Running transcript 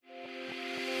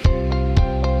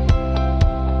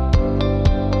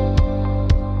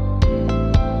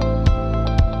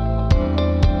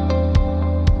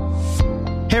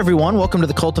everyone. Welcome to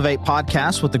the Cultivate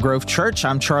podcast with the Grove Church.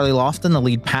 I'm Charlie Lofton, the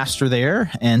lead pastor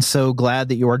there, and so glad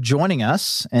that you are joining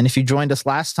us. And if you joined us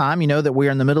last time, you know that we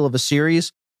are in the middle of a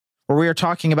series where we are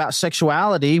talking about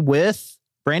sexuality with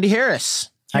Brandy Harris.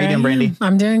 How you doing, Brandy?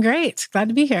 I'm doing great. Glad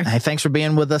to be here. Hey, thanks for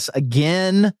being with us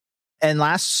again. And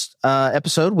last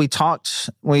episode, we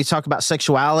talked about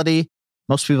sexuality.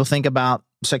 Most people think about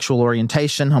sexual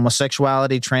orientation,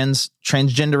 homosexuality,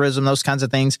 transgenderism, those kinds of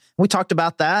things. We talked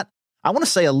about that. I want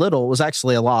to say a little. It was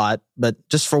actually a lot, but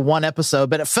just for one episode.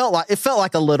 But it felt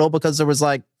like a little because there was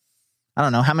like, I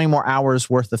don't know, how many more hours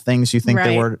worth of things you think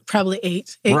there were? Probably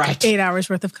eight hours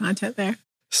worth of content there.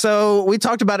 So we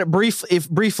talked about it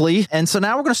briefly. And so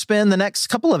now we're going to spend the next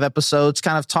couple of episodes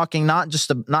kind of talking not just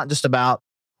about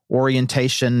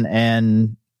orientation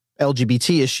and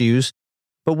LGBT issues,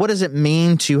 but what does it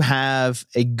mean to have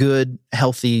a good,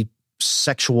 healthy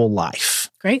sexual life?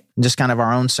 Great. Just kind of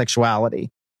our own sexuality.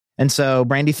 And so,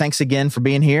 Brandy, thanks again for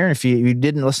being here. If you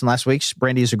didn't listen last week,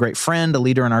 Brandy is a great friend, a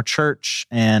leader in our church,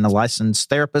 and a licensed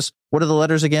therapist. What are the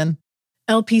letters again?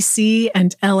 LPC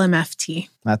and LMFT.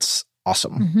 That's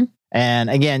awesome. Mm-hmm. And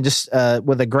again, just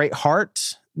with a great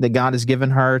heart that God has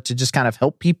given her to just kind of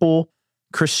help people,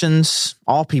 Christians,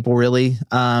 all people really,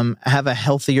 have a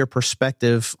healthier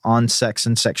perspective on sex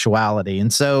and sexuality.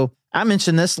 And so I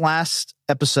mentioned this last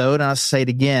episode, and I'll say it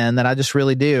again, that I just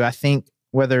really do. I think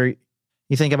whether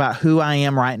you think about who I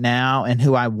am right now and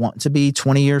who I want to be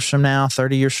 20 years from now,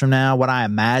 30 years from now, what I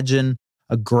imagine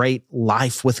a great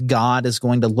life with God is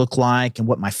going to look like and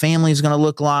what my family is going to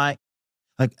look like.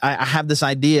 Like I have this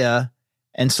idea,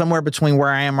 and somewhere between where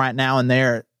I am right now and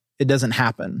there, it doesn't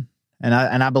happen. And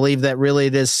I believe that really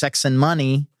it is sex and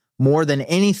money more than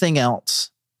anything else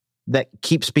that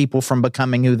keeps people from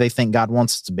becoming who they think God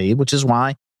wants us to be, which is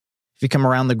why if you come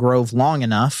around the Grove long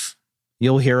enough,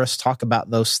 you'll hear us talk about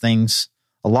those things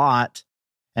a lot,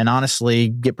 and honestly,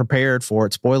 get prepared for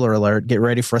it. Spoiler alert, get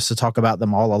ready for us to talk about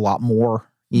them all a lot more,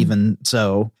 even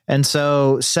so. And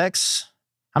so sex,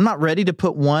 I'm not ready to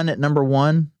put one at number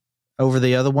one over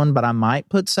the other one, but I might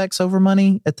put sex over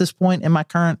money at this point in my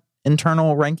current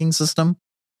internal ranking system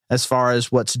as far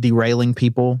as what's derailing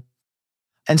people.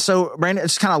 And so, Brandon,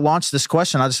 just kind of launched this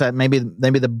question. I just said maybe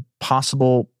the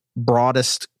possible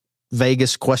broadest,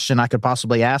 vaguest question I could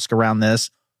possibly ask around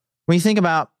this. When you think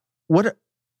about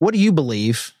what do you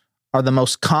believe are the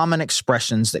most common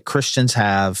expressions that Christians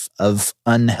have of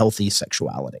unhealthy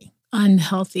sexuality?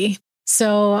 Unhealthy.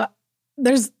 So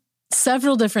there's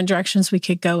several different directions we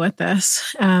could go with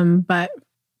this, but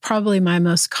probably my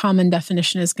most common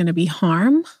definition is going to be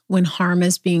harm, when harm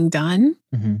is being done,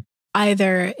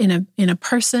 either in a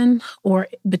person or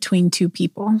between two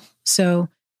people. So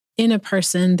in a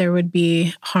person, there would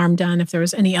be harm done if there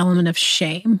was any element of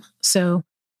shame. So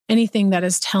anything that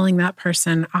is telling that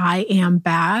person, I am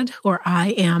bad, or I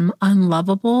am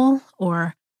unlovable,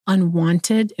 or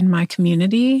unwanted in my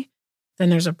community, then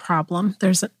there's a problem.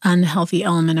 There's an unhealthy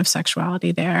element of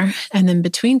sexuality there. And then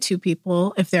between two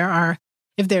people, if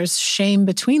there's shame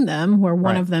between them, where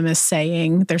one of them is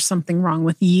saying there's something wrong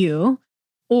with you,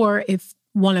 or if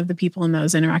one of the people in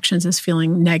those interactions is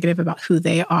feeling negative about who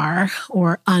they are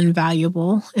or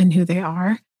unvaluable in who they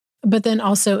are. But then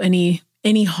also any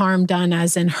harm done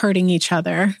as in hurting each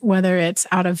other, whether it's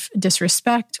out of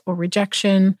disrespect or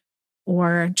rejection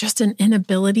or just an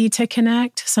inability to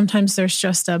connect. Sometimes there's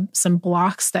just some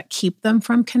blocks that keep them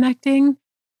from connecting.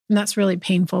 And that's really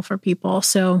painful for people.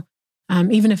 So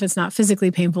even if it's not physically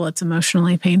painful, it's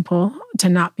emotionally painful to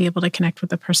not be able to connect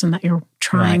with the person that you're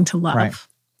trying to love. Right.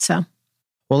 So,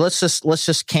 well, let's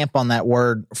just camp on that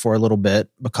word for a little bit,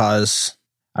 because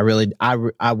I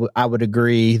would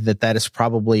agree that is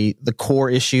probably the core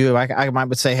issue. I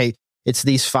might say, hey, it's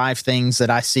these 5 things that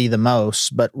I see the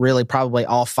most, but really probably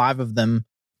all 5 of them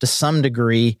to some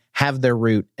degree have their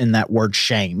root in that word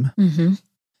shame. Mm-hmm.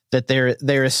 That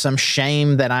there is some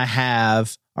shame that I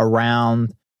have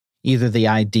around either the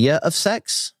idea of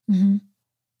sex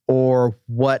or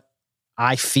what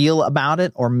I feel about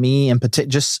it, or me in particular.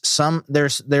 Just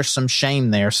there's some shame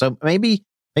there. So maybe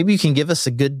you can give us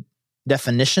a good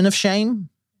definition of shame,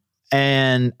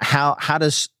 and how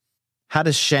does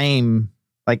shame,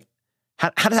 like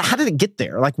how did it get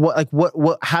there?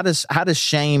 How does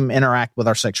shame interact with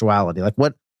our sexuality? Like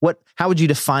how would you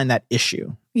define that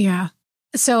issue? Yeah.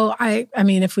 So I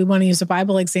mean, if we want to use a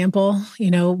Bible example,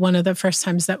 one of the first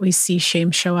times that we see shame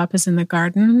show up is in the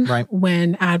garden, right?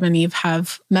 When Adam and Eve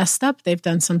have messed up, they've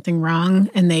done something wrong,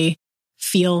 and they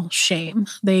feel shame.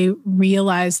 They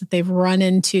realize that they've run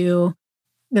into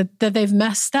that they've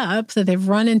messed up, that they've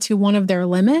run into one of their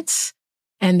limits,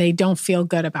 and they don't feel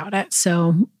good about it.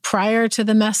 So prior to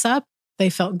the mess up, They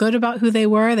felt good about who they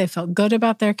were. They felt good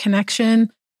about their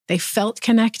connection. They felt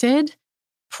connected.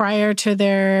 Prior to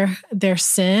their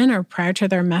sin or prior to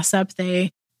their mess up,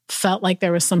 they felt like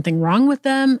there was something wrong with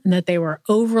them and that they were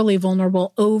overly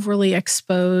vulnerable, overly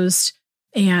exposed,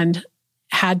 and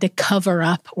had to cover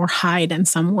up or hide in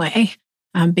some way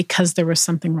because there was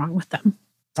something wrong with them.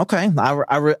 Okay,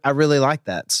 I really like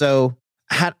that. So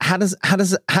how does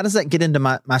that get into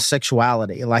my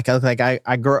sexuality? Like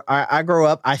I grow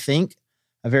up, I think,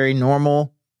 a very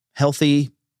normal,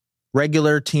 healthy,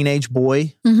 regular teenage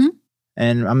boy. Mm-hmm.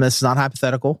 And this is not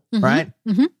hypothetical, mm-hmm. right?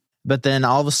 Mm-hmm. But then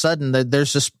all of a sudden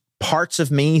there's just parts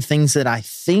of me, things that I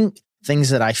think, things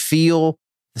that I feel,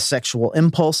 the sexual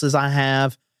impulses I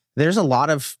have. There's a lot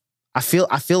of, I feel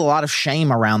a lot of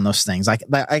shame around those things. Like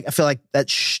I feel like that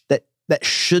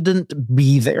shouldn't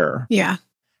be there. Yeah.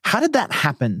 How did that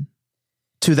happen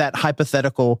to that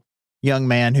hypothetical young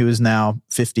man who is now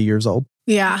 50 years old?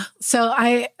 Yeah. So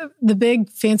the big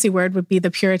fancy word would be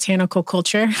the puritanical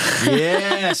culture.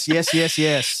 Yes.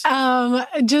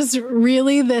 Just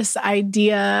really this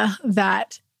idea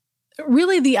that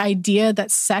the idea that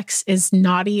sex is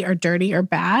naughty or dirty or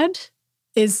bad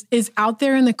is out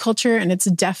there in the culture, and it's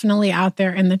definitely out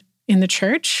there in the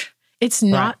church. It's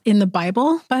not in the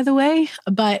Bible, by the way,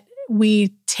 but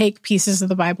we take pieces of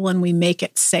the Bible and we make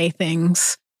it say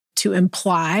things to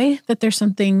imply that there's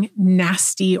something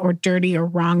nasty or dirty or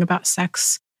wrong about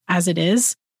sex as it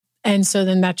is. And so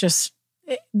then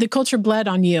the culture bled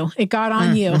on you. It got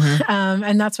on you. Mm-hmm.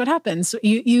 And that's what happens.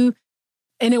 And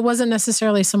it wasn't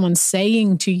necessarily someone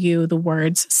saying to you the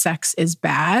words sex is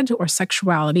bad or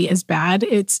sexuality is bad.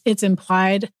 It's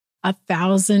implied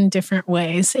 1,000 different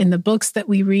ways in the books that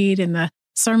we read, in the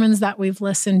sermons that we've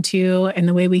listened to, in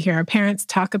the way we hear our parents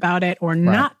talk about it or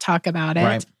not talk about it.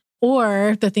 Right.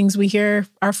 Or the things we hear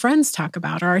our friends talk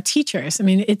about or our teachers. I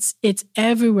mean, it's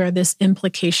everywhere, this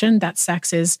implication that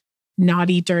sex is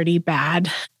naughty, dirty,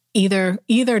 bad, either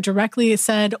directly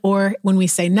said, or when we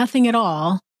say nothing at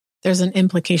all, there's an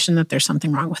implication that there's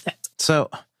something wrong with it. So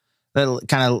that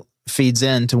kind of feeds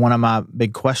into one of my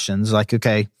big questions. Like,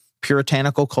 okay,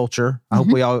 puritanical culture. I hope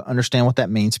we all understand what that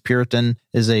means. Puritan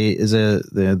is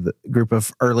the group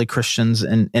of early Christians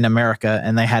in America,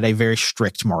 and they had a very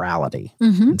strict morality.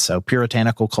 And so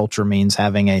puritanical culture means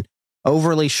having a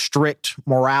overly strict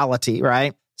morality,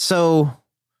 right? So,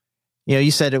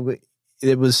 you said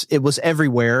it was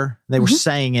everywhere. They were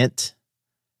saying it,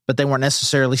 but they weren't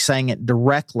necessarily saying it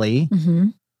directly.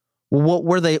 Well,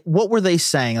 what were they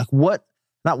saying? Like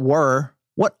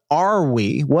what are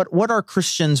we? What are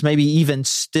Christians maybe even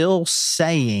still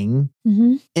saying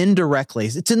indirectly?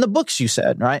 It's in the books, you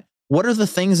said, right? What are the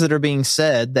things that are being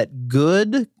said that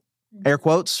good, air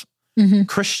quotes,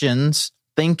 Christians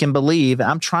think and believe?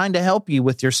 I'm trying to help you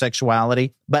with your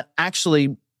sexuality, but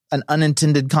actually an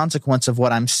unintended consequence of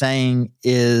what I'm saying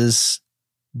is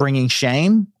bringing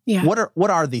shame. Yeah. What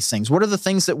are these things? What are the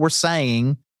things that we're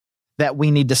saying that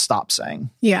we need to stop saying?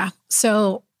 Yeah.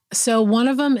 So one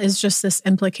of them is just this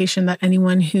implication that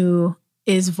anyone who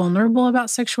is vulnerable about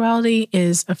sexuality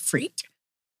is a freak.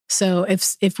 So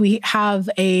if we have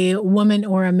a woman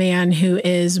or a man who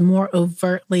is more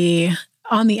overtly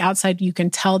on the outside, you can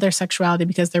tell their sexuality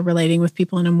because they're relating with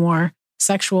people in a more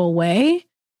sexual way,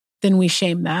 then we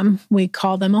shame them. We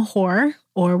call them a whore,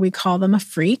 or we call them a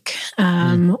freak,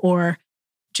 or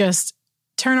just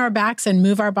turn our backs and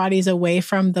move our bodies away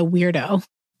from the weirdo.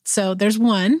 So there's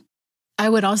one. I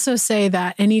would also say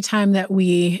that anytime that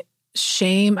we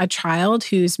shame a child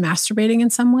who's masturbating in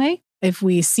some way, if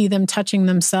we see them touching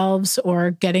themselves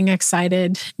or getting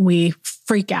excited, we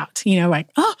freak out, like,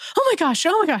 oh my gosh,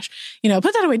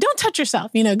 put that away. Don't touch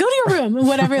yourself, go to your room,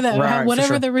 whatever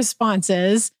the response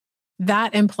is.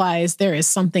 That implies there is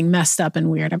something messed up and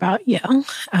weird about you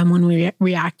when we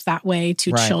react that way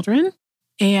to children.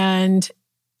 And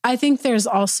I think there's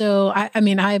also,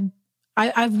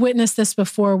 I've witnessed this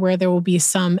before where there will be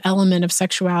some element of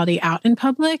sexuality out in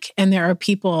public and there are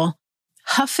people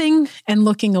huffing and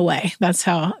looking away. That's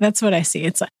what I see.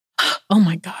 It's like, oh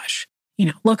my gosh,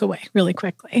 look away really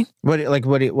quickly. What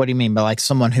do you mean by like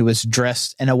someone who is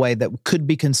dressed in a way that could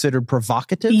be considered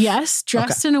provocative? Yes.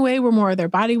 Dressed in a way where more of their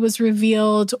body was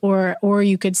revealed, or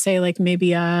you could say like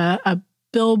maybe a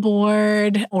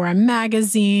billboard or a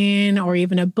magazine or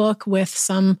even a book with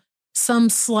some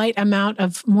slight amount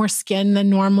of more skin than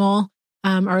normal,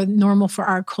 or normal for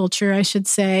our culture, I should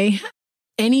say.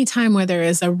 Anytime where there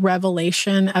is a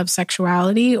revelation of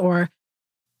sexuality or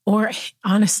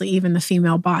honestly, even the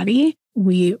female body,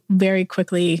 we very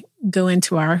quickly go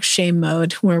into our shame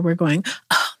mode where we're going,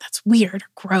 oh, that's weird or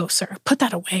gross, or put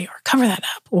that away or cover that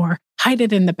up or hide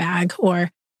it in the bag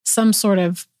or some sort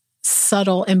of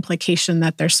subtle implication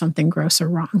that there's something gross or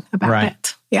wrong about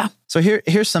it. Yeah. So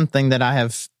here's something that I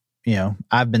have,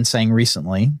 I've been saying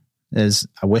recently is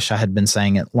I wish I had been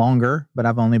saying it longer, but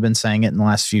I've only been saying it in the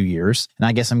last few years. And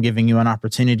I guess I'm giving you an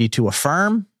opportunity to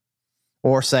affirm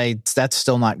or say that's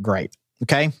still not great.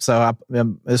 Okay. So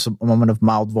it's a moment of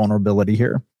mild vulnerability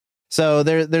here. So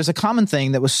there's a common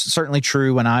thing that was certainly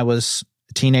true when I was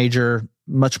a teenager,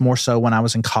 much more so when I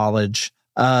was in college,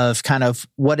 of kind of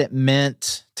what it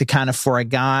meant to kind of for a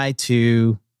guy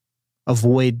to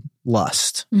avoid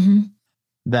lust. Mm-hmm.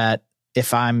 That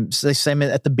if they say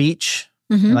at the beach,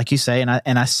 mm-hmm. like you say,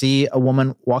 and I see a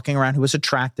woman walking around who is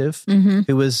attractive, mm-hmm.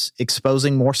 who is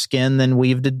exposing more skin than we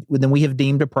have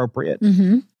deemed appropriate,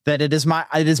 mm-hmm. that it is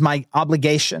my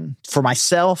obligation for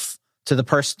myself to the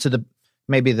person,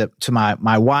 to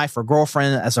my wife or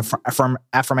girlfriend as a firm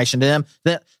affirmation to them,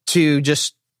 that to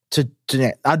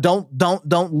I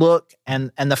don't look,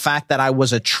 and the fact that I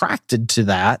was attracted to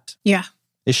that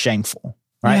is shameful,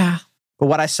 right? Yeah. But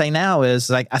what I say now is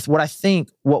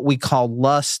what we call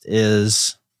lust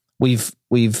is we're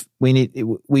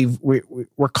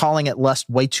calling it lust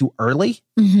way too early.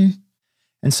 Mm-hmm.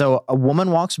 And so a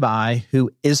woman walks by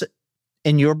who is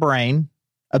in your brain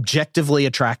objectively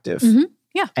attractive. Mm-hmm.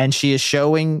 Yeah. And she is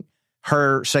showing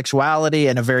her sexuality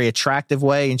in a very attractive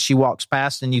way. And she walks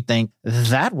past and you think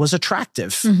that was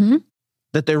attractive, mm-hmm.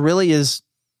 that there really is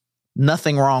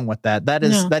nothing wrong with that. That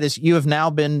is,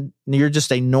 you're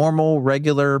just a normal,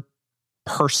 regular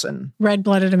person.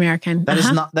 Red-blooded American. That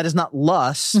is not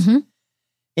lust mm-hmm.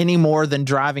 any more than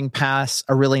driving past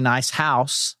a really nice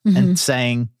house mm-hmm. and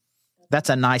saying, that's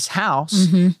a nice house.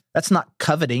 Mm-hmm. That's not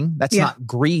coveting. That's not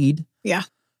greed. Yeah.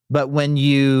 But when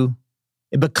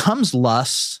it becomes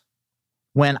lust,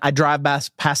 when I drive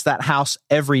past that house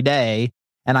every day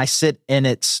and I sit in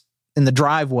the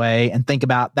driveway and think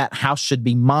about that house should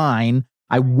be mine.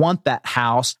 I want that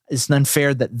house. It's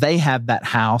unfair that they have that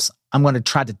house. I'm going to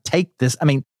try to take this. I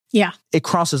mean, it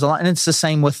crosses a line. And it's the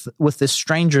same with this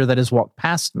stranger that has walked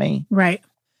past me. Right.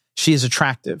 She is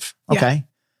attractive. Okay. Yeah.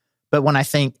 But when I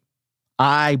think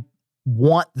I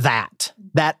want that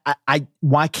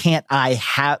why can't I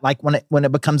have, like when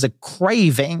it becomes a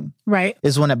craving, right,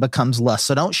 is when it becomes lust.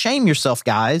 So don't shame yourself,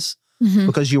 guys, mm-hmm.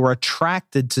 because you are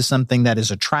attracted to something that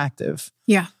is attractive.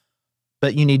 Yeah.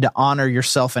 But you need to honor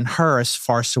yourself and her as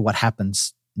far as to what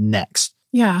happens next.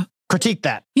 Yeah. Critique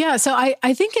that. Yeah. So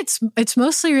I think it's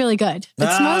mostly really good.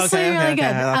 It's mostly really good.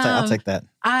 I'll take that.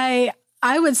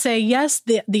 I would say, yes,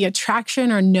 the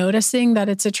attraction or noticing that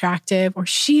it's attractive or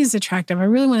she's attractive. I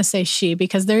really want to say she,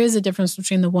 because there is a difference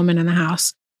between the woman and the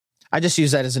house. I just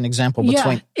use that as an example.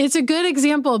 Yeah, it's a good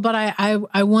example, but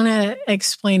I want to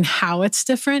explain how it's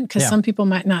different because some people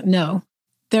might not know.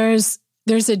 There's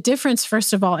a difference,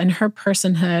 first of all, in her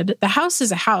personhood. The house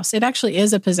is a house. It actually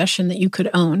is a possession that you could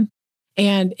own.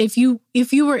 And if you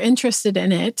were interested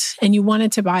in it and you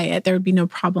wanted to buy it, there would be no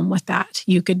problem with that.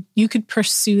 You could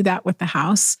pursue that with the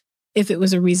house if it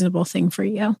was a reasonable thing for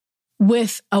you.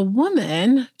 With a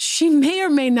woman, she may or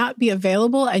may not be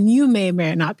available, and you may or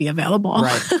may not be available.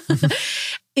 Right.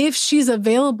 If she's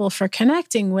available for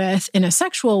connecting with in a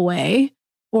sexual way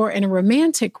or in a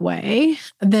romantic way,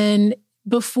 then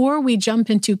before we jump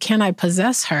into can I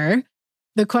possess her,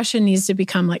 the question needs to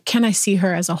become like, can I see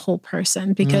her as a whole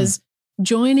person? Because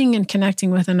joining and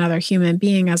connecting with another human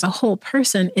being as a whole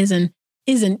person is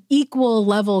an equal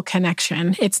level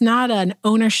connection. It's not an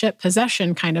ownership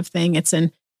possession kind of thing. It's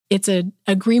an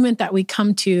agreement that we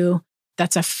come to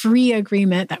that's a free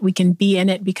agreement that we can be in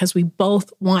it because we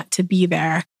both want to be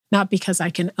there, not because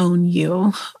I can own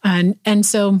you. And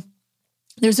so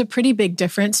there's a pretty big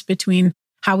difference between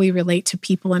how we relate to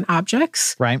people and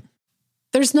objects. Right.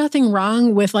 There's nothing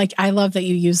wrong with, like, I love that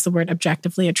you use the word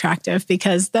objectively attractive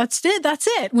because that's it. That's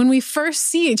it. When we first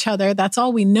see each other, that's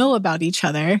all we know about each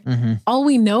other. Mm-hmm. All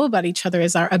we know about each other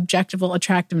is our objectival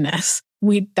attractiveness.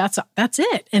 That's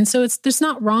it. And so there's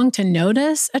not wrong to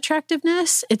notice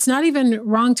attractiveness. It's not even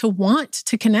wrong to want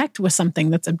to connect with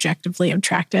something that's objectively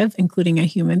attractive, including a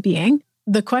human being.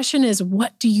 The question is,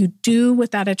 what do you do with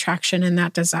that attraction and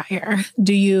that desire?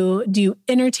 Do you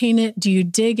entertain it? Do you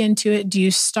dig into it? Do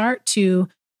you start to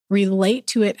relate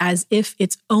to it as if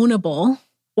it's ownable,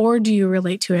 or do you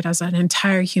relate to it as an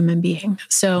entire human being?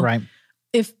 So right.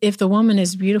 If the woman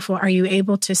is beautiful, are you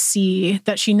able to see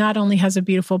that she not only has a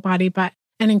beautiful body, but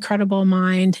an incredible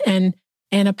mind and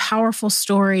a powerful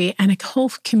story and a whole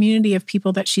community of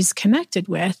people that she's connected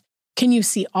with? Can you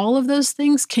see all of those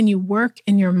things? Can you work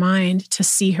in your mind to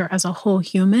see her as a whole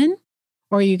human?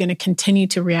 Or are you going to continue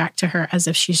to react to her as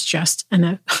if she's just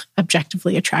an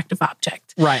objectively attractive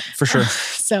object? Right, for sure.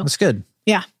 So that's good.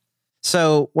 Yeah.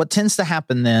 So what tends to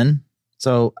happen then,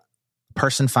 so a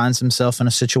person finds himself in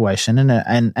a situation,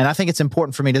 and I think it's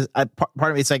important for me to,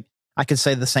 part of me, it's like, I could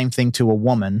say the same thing to a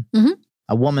woman. Mm-hmm.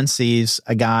 A woman sees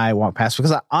a guy walk past,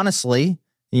 because honestly,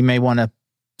 you may want to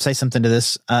say something to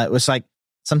this. It was like,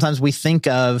 sometimes we think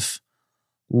of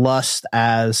lust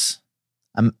as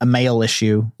a male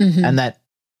issue, Mm-hmm. and that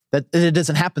it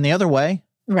doesn't happen the other way.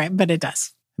 Right. But it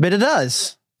does. But it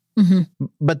does. Mm-hmm.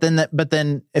 But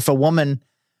then if a woman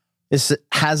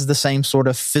has the same sort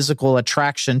of physical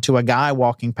attraction to a guy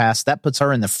walking past, that puts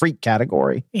her in the freak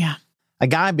category. Yeah. A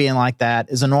guy being like that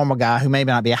is a normal guy who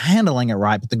maybe not be handling it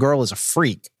right, but the girl is a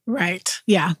freak. Right.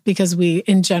 Yeah. Because we,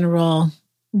 in general,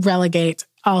 relegate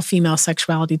all female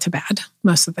sexuality to bad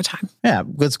most of the time. Yeah.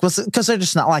 Because they're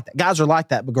just not like that. Guys are like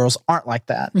that, but girls aren't like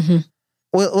that. Mm-hmm.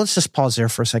 Well, let's just pause there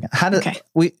for a second. How do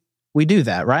we do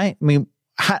that, right? I mean,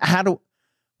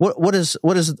 what are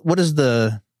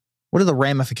the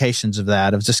ramifications of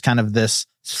that, of just kind of this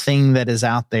thing that is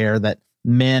out there that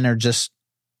men are just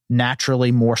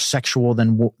naturally more sexual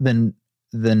than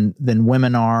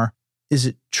women are? Is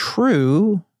it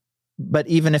true? But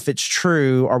even if it's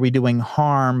true, are we doing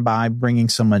harm by bringing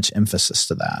so much emphasis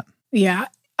to that? Yeah.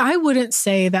 I wouldn't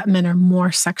say that men are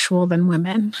more sexual than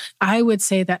women. I would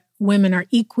say that women are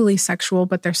equally sexual,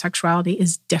 but their sexuality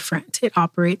is different. It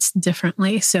operates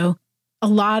differently. So a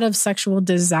lot of sexual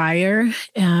desire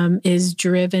is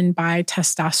driven by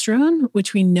testosterone,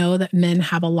 which we know that men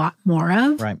have a lot more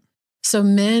of. Right. So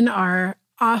men are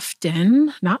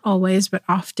often, not always, but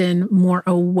often more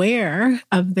aware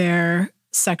of their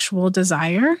sexual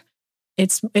desire.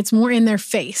 It's more in their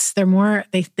face.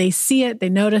 They see it, they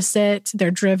notice it, they're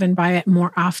driven by it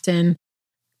more often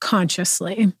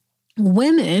consciously.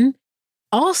 Women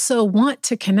also want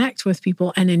to connect with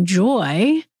people and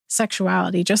enjoy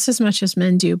sexuality just as much as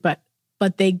men do, but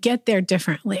they get there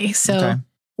differently. So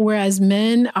whereas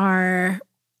men are,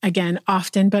 again,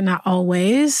 often but not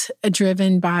always,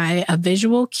 driven by a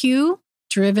visual cue,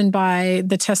 driven by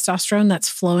the testosterone that's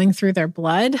flowing through their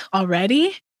blood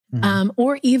already,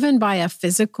 or even by a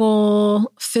physical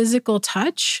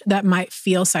touch that might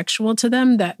feel sexual to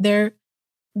them, that their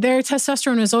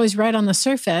testosterone is always right on the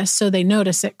surface, so they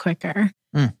notice it quicker.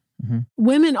 Mm-hmm.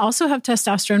 Women also have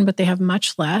testosterone, but they have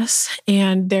much less,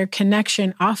 and their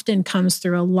connection often comes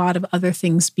through a lot of other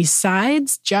things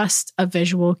besides just a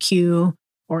visual cue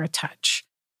or a touch.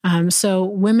 So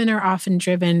women are often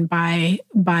driven by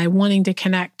wanting to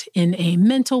connect in a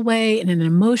mental way, in an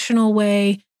emotional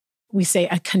way. We say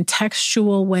a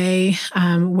contextual way,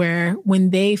 where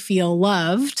when they feel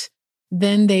loved,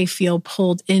 then they feel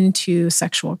pulled into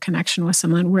sexual connection with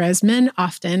someone. Whereas men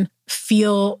often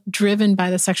feel driven by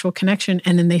the sexual connection,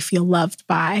 and then they feel loved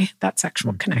by that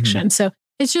sexual connection. So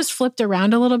it's just flipped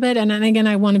around a little bit. And then again,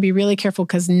 I want to be really careful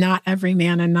because not every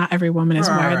man and not every woman is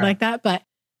wired like that. But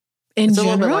in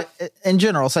general,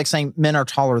 it's like saying men are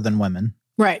taller than women.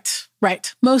 Right.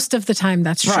 Most of the time,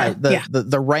 that's true. Right.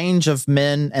 The range of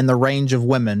men and the range of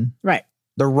women. Right.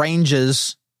 The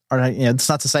ranges are, it's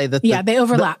not to say that. They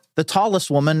overlap. The tallest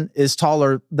woman is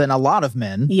taller than a lot of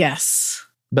men. Yes.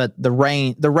 But the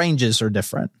ranges are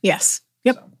different. Yes.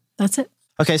 Yep. That's it.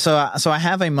 Okay. So I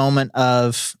have a moment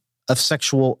of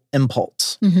sexual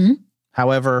impulse. Mm-hmm.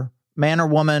 However, man or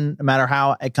woman, no matter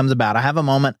how it comes about, I have a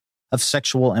moment of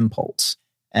sexual impulse.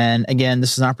 And again,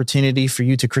 this is an opportunity for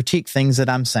you to critique things that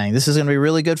I'm saying. This is going to be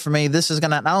really good for me. This is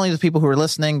going to, not only the people who are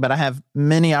listening, but I have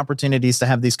many opportunities to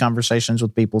have these conversations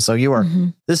with people. So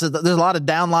there's a lot of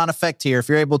downline effect here if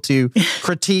you're able to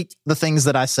critique the things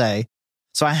that I say.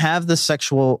 So I have this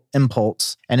sexual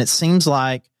impulse, and it seems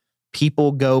like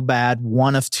people go bad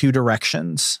one of two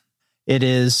directions. It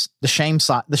is the shame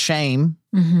side,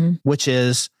 which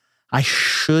is I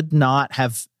should not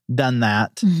have done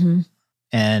that.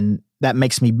 And that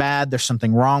makes me bad. There's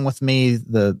something wrong with me,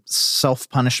 the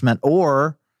self-punishment.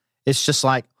 Or it's just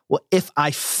like, well, if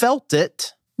I felt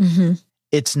it,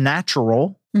 it's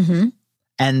natural.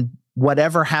 And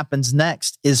whatever happens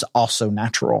next is also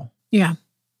natural. Yeah.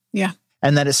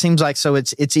 And that it seems like, so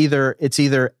it's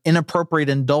either inappropriate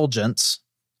indulgence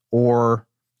or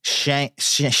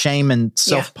shame and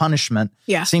self-punishment.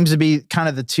 Seems to be kind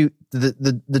of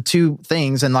the two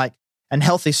things. And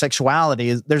healthy sexuality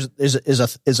is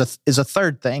a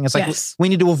third thing. It's like we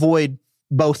need to avoid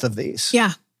both of these.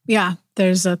 Yeah.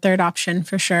 There's a third option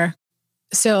for sure.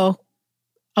 So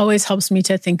always helps me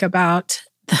to think about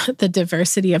the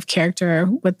diversity of character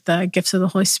with the gifts of the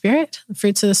Holy Spirit. The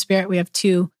fruits of the Spirit, we have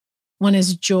two. One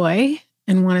is joy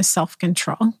and one is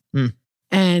self-control.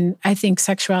 And I think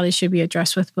sexuality should be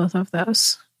addressed with both of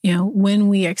those. When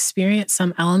we experience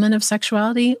some element of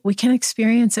sexuality, we can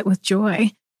experience it with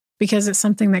joy, because it's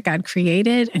something that God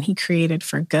created and he created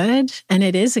for good. And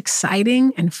it is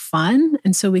exciting and fun.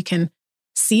 And so we can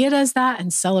see it as that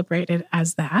and celebrate it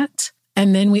as that.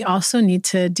 And then we also need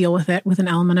to deal with it with an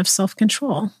element of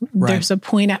self-control. Right. There's a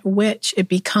point at which it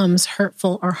becomes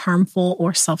hurtful or harmful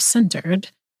or self-centered.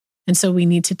 And so we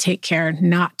need to take care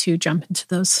not to jump into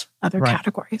those other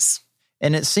categories.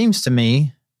 And it seems to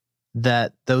me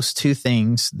that those two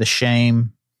things, the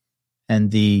shame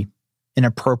and the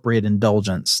inappropriate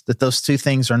indulgence, that those two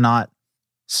things are not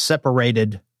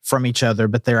separated from each other,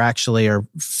 but they're actually are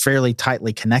fairly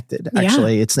tightly connected.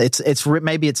 Actually, it's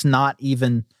maybe it's not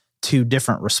even two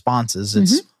different responses.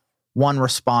 It's one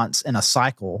response in a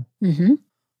cycle,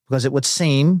 because it would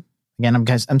seem, again,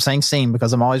 I'm saying seem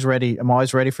because I'm always ready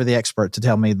for the expert to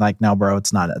tell me like, no, bro,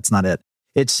 it's not it.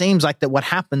 It seems like that what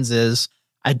happens is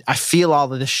I feel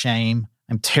all of this shame.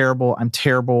 I'm terrible.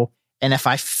 And if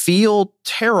I feel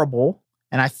terrible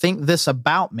and I think this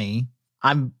about me,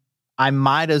 I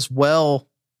might as well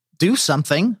do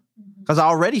something because I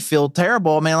already feel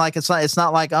terrible. I mean, like it's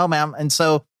not like, oh man.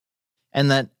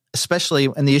 And that especially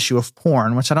in the issue of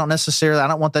porn, which I don't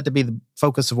want that to be the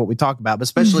focus of what we talk about, but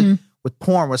especially with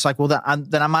porn, where it's like, well,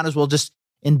 then I might as well just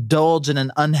indulge in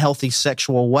an unhealthy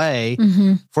sexual way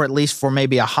for at least for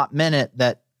maybe a hot minute,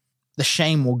 that the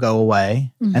shame will go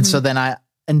away. And so then I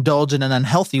indulge in an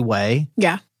unhealthy way,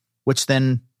 which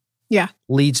then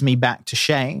leads me back to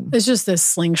shame. It's just this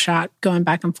slingshot going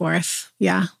back and forth.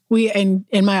 Yeah. In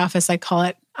my office, I call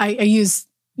it, I use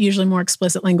usually more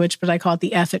explicit language, but I call it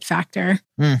the F it factor.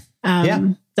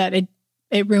 That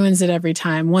it ruins it every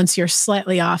time. Once you're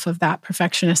slightly off of that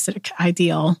perfectionistic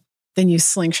ideal, then you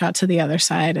slingshot to the other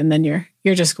side, and then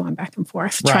you're just going back and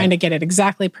forth, trying to get it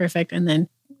exactly perfect, and then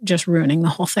just ruining the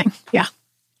whole thing. Yeah.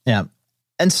 Yeah.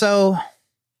 And so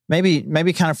maybe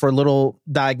kind of for a little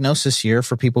diagnosis here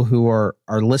for people who are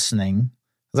listening,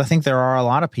 because I think there are a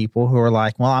lot of people who are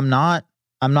like, well, I'm not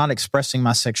expressing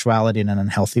my sexuality in an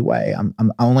unhealthy way.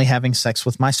 I'm only having sex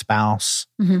with my spouse.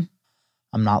 I'm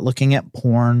not looking at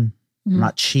porn. I'm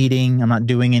not cheating. I'm not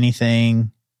doing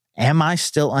anything. Am I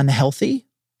still unhealthy?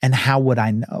 And how would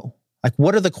I know? Like,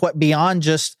 what are beyond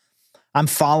just I'm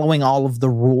following all of the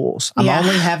rules? I'm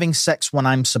only having sex when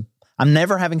I'm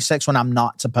never having sex when I'm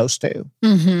not supposed to.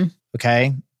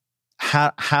 Okay.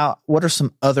 What are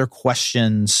some other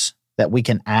questions that we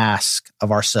can ask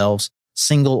of ourselves,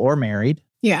 single or married?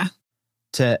 Yeah.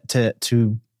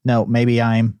 To know maybe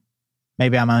I'm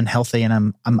unhealthy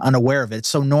and I'm unaware of it. It's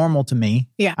so normal to me.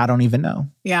 Yeah. I don't even know.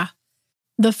 Yeah.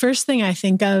 The first thing I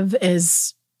think of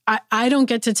is I don't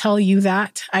get to tell you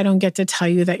that. I don't get to tell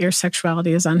you that your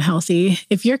sexuality is unhealthy.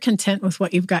 If you're content with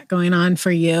what you've got going on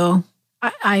for you,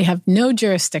 I have no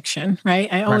jurisdiction,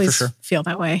 right? I always feel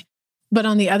that way. But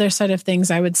on the other side of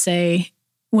things, I would say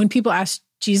when people ask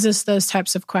Jesus those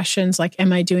types of questions, like,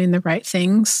 am I doing the right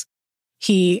things?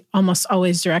 He almost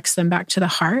always directs them back to the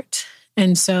heart.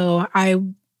 And so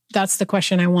that's the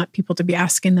question I want people to be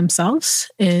asking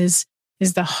themselves is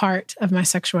the heart of my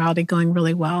sexuality going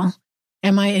really well?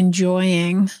 Am I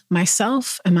enjoying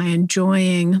myself? Am I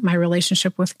enjoying my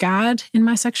relationship with God in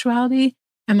my sexuality?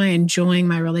 Am I enjoying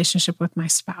my relationship with my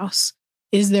spouse?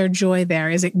 Is there joy there?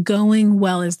 Is it going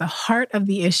well? Is the heart of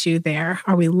the issue there?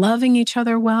 Are we loving each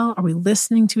other well? Are we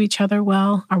listening to each other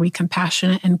well? Are we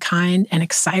compassionate and kind and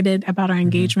excited about our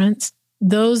engagements?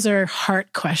 Those are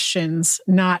heart questions,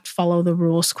 not follow the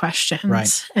rules questions.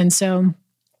 Right.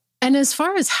 And as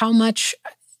far as how much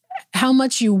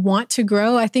you want to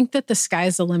grow, I think that the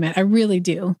sky's the limit. I really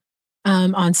do.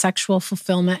 On sexual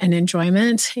fulfillment and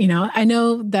enjoyment. I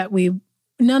know that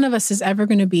none of us is ever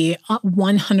going to be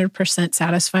 100%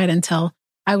 satisfied until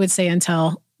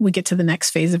we get to the next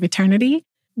phase of eternity.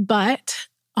 But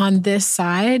on this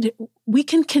side, we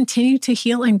can continue to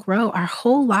heal and grow our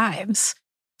whole lives.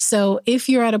 So if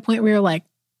you're at a point where you're like,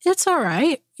 it's all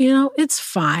right, it's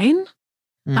fine.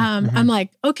 I'm like,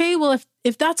 okay, well,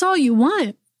 if that's all you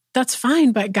want, that's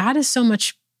fine. But God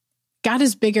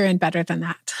is bigger and better than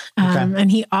that.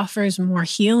 And he offers more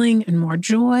healing and more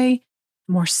joy,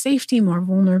 more safety, more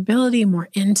vulnerability, more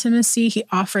intimacy. He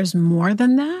offers more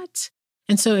than that.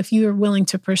 And so if you are willing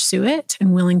to pursue it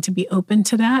and willing to be open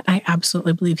to that, I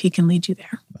absolutely believe he can lead you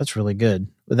there. That's really good.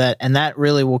 That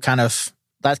really will kind of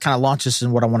launch us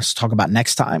in what I want us to talk about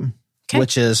next time,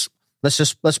 which is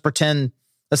let's pretend,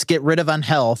 let's get rid of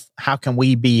unhealth. How can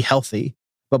we be healthy?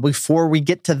 But before we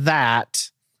get to that,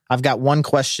 I've got one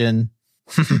question.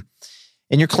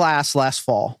 In your class last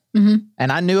fall, and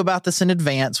I knew about this in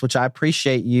advance, which I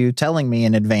appreciate you telling me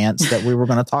in advance that we were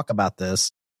going to talk about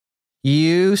this.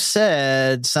 You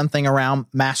said something around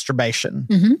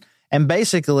masturbation. And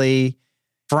basically,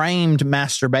 framed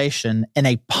masturbation in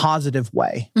a positive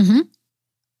way. Mm-hmm.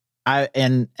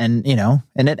 And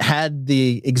it had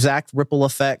the exact ripple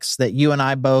effects that you and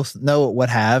I both know it would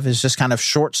have, is just kind of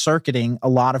short circuiting a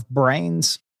lot of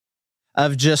brains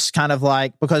of just kind of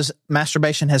like, because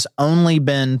masturbation has only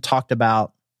been talked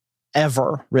about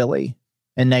ever really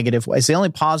in negative ways. The only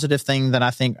positive thing that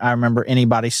I think I remember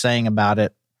anybody saying about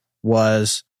it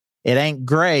was, it ain't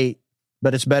great,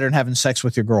 but it's better than having sex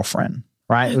with your girlfriend.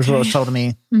 Right. Okay. It was what was told to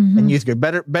me in youth group.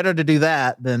 Better to do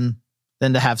that than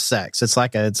to have sex.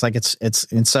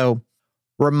 And so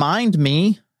remind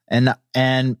me and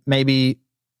maybe,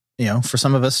 for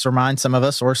some of us, remind some of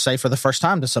us, or say for the first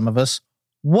time to some of us,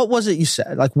 what was it you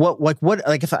said?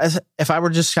 If I were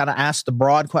just kind of asked the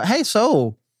broad question, hey,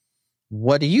 so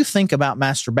what do you think about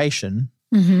masturbation?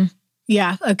 Mm-hmm.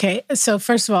 Yeah. Okay. So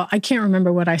first of all, I can't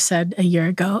remember what I said a year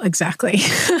ago exactly,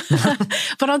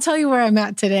 but I'll tell you where I'm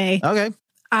at today. Okay.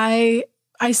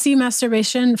 I see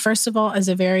masturbation, first of all, as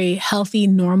a very healthy,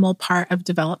 normal part of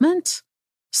development.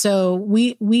 So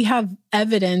we have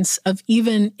evidence of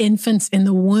even infants in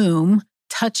the womb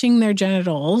touching their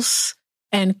genitals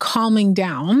and calming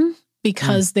down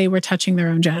because they were touching their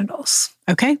own genitals.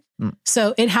 Okay.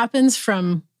 So it happens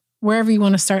from wherever you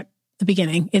want to start the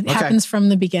beginning. It happens from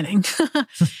the beginning.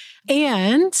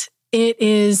 And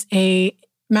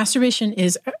masturbation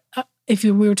is, if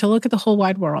we were to look at the whole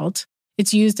wide world,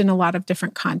 it's used in a lot of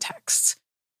different contexts,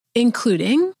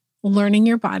 including learning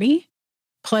your body,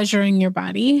 pleasuring your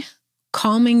body,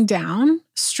 calming down,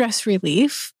 stress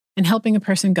relief, and helping a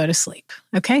person go to sleep.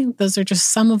 Okay? Those are just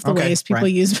some of the ways people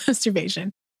use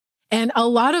masturbation. And a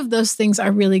lot of those things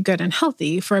are really good and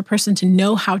healthy for a person to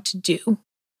know how to do.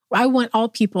 I want all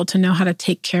people to know how to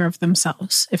take care of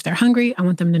themselves. If they're hungry, I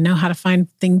want them to know how to find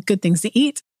good things to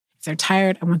eat. If they're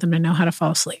tired, I want them to know how to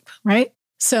fall asleep, right?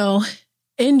 So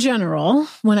in general,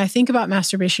 when I think about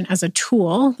masturbation as a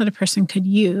tool that a person could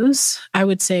use, I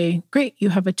would say, great, you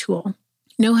have a tool.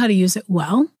 Know how to use it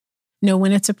well. Know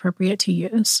when it's appropriate to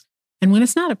use and when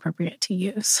it's not appropriate to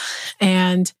use.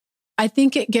 And I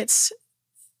think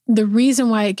the reason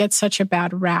why it gets such a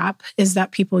bad rap is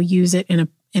that people use it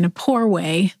in a poor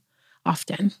way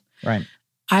often. Right.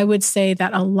 I would say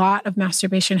that a lot of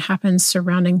masturbation happens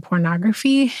surrounding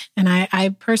pornography. And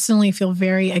I personally feel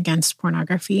very against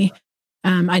pornography.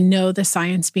 I know the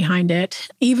science behind it.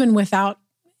 Even without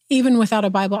a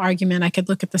Bible argument, I could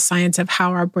look at the science of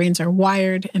how our brains are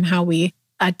wired and how we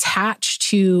attach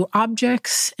to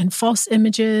objects and false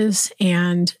images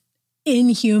and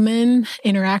inhuman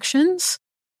interactions,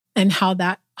 and how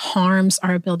that harms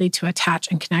our ability to attach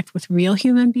and connect with real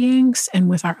human beings and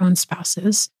with our own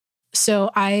spouses.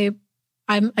 So I'm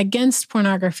against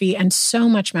pornography, and so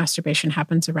much masturbation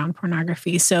happens around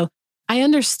pornography. So I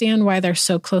understand why they're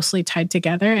so closely tied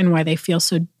together and why it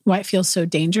feels so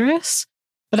dangerous.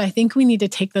 But I think we need to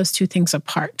take those two things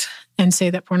apart and say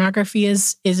that pornography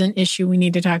is an issue we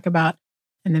need to talk about,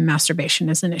 and then masturbation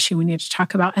is an issue we need to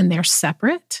talk about, and they're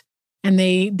separate and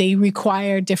they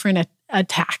require different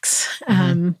attacks.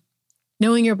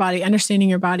 Knowing your body, understanding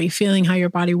your body, feeling how your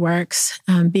body works,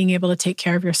 being able to take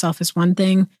care of yourself is one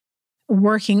thing.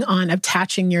 Working on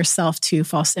attaching yourself to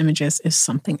false images is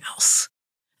something else.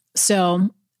 So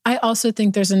I also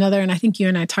think there's another, and I think you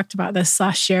and I talked about this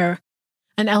last year,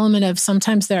 an element of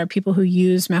sometimes there are people who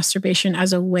use masturbation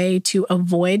as a way to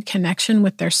avoid connection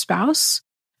with their spouse,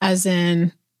 as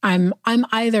in I'm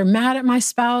either mad at my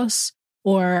spouse,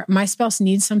 or my spouse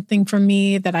needs something from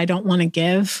me that I don't want to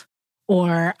give,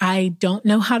 or I don't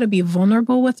know how to be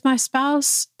vulnerable with my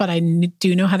spouse, but I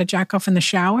do know how to jack off in the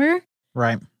shower.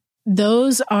 Right.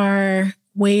 Those are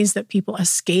ways that people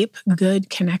escape good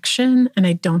connection, and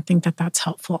I don't think that that's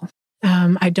helpful.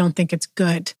 I don't think it's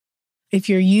good. If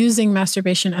you're using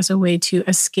masturbation as a way to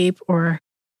escape, or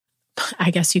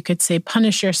I guess you could say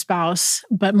punish your spouse,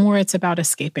 but more it's about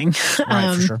escaping.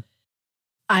 Right, for sure.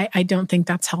 I don't think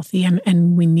that's healthy, and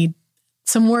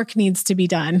some work needs to be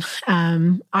done,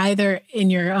 either in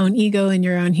your own ego, in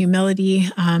your own humility,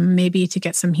 maybe to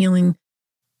get some healing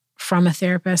from a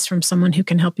therapist, from someone who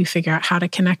can help you figure out how to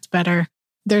connect better.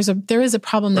 There is a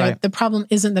problem there. Right. The problem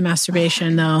isn't the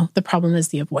masturbation, though. The problem is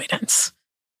the avoidance.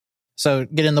 So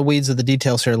get in the weeds of the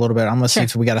details here a little bit. I'm going to see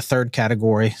if we got a third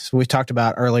category. So we talked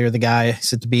about earlier, the guy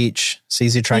is at the beach,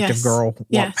 sees the attractive girl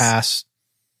walk past,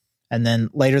 and then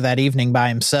later that evening by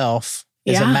himself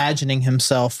is imagining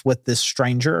himself with this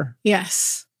stranger.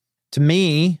 Yes. To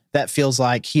me, that feels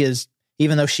like he is,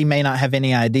 even though she may not have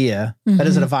any idea, that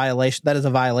is a violation. That is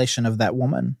a violation of that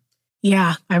woman.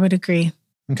 Yeah, I would agree.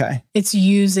 Okay. It's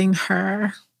using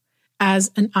her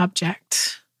as an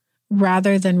object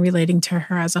rather than relating to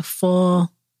her as a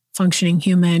full functioning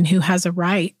human who has a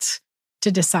right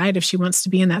to decide if she wants to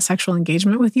be in that sexual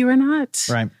engagement with you or not.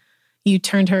 Right. You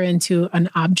turned her into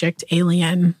an object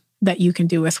alien that you can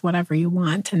do with whatever you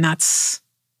want. And that's,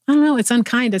 I don't know, it's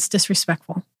unkind, it's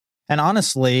disrespectful. And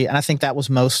honestly, and I think that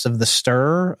was most of the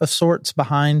stir of sorts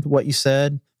behind what you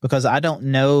said, because I don't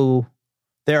know,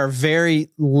 there are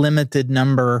very limited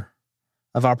number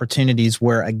of opportunities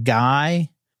where a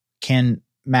guy can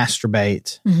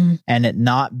masturbate and it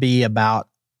not be about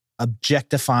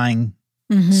objectifying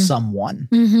someone.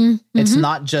 It's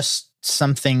not just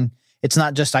something, it's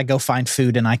not just I go find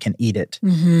food and I can eat it.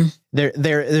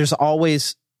 There's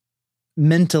always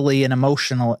mentally and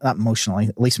not emotionally,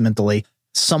 at least mentally,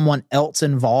 someone else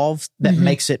involved that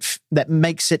makes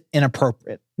it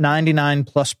inappropriate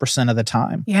 99+% of the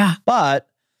time. Yeah. But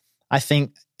I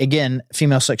think, again,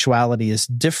 female sexuality is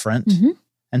different.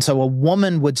 And so a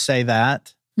woman would say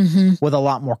that with a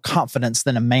lot more confidence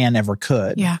than a man ever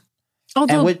could. Yeah.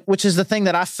 Although, and which is the thing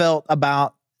that I felt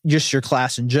about just your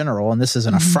class in general. And this is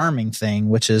an affirming thing,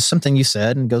 which is something you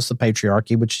said and goes to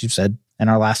patriarchy, which you said in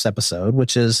our last episode,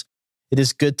 which is it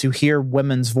is good to hear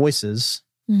women's voices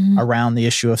around the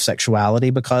issue of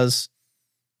sexuality because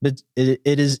it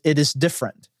is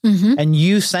different. And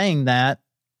you saying that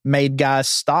made guys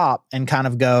stop and kind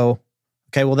of go,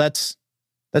 okay, well, that's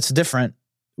different.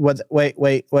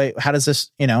 Wait, how does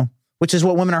this, which is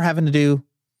what women are having to do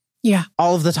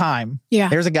all of the time. Yeah.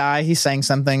 There's a guy, he's saying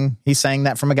something, he's saying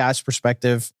that from a guy's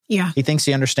perspective. Yeah. He thinks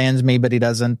he understands me, but he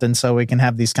doesn't. And so we can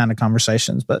have these kind of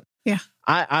conversations. But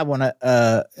I want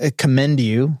to commend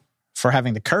you for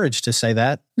having the courage to say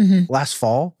that last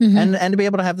fall and to be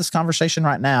able to have this conversation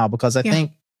right now, because I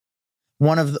think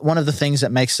one of the things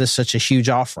that makes this such a huge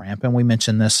off-ramp, and we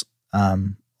mentioned this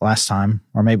last time,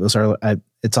 or maybe it was early,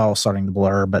 it's all starting to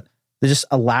blur, but there's just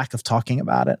a lack of talking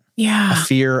about it. Yeah. A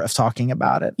fear of talking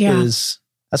about it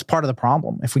that's part of the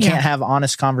problem. If we can't have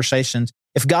honest conversations,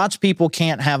 if God's people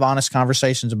can't have honest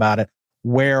conversations about it,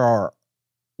 where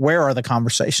are the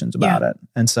conversations about it?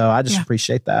 And so I just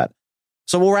appreciate that.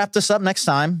 So we'll wrap this up next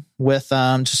time with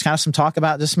just kind of some talk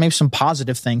about just maybe some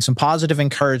positive things, some positive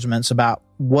encouragements about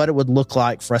what it would look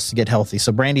like for us to get healthy.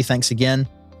 So Brandy, thanks again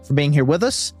for being here with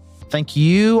us. Thank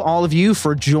you, all of you,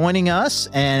 for joining us.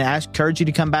 And I encourage you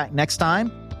to come back next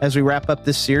time as we wrap up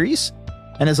this series.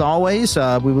 And as always,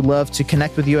 we would love to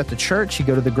connect with you at the church. You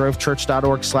go to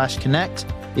thegrovechurch.org/connect.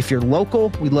 If you're local,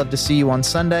 we'd love to see you on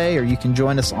Sunday, or you can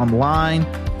join us online.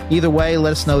 Either way,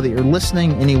 let us know that you're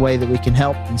listening, any way that we can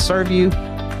help and serve you.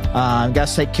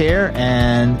 Guys, take care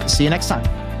and see you next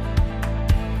time.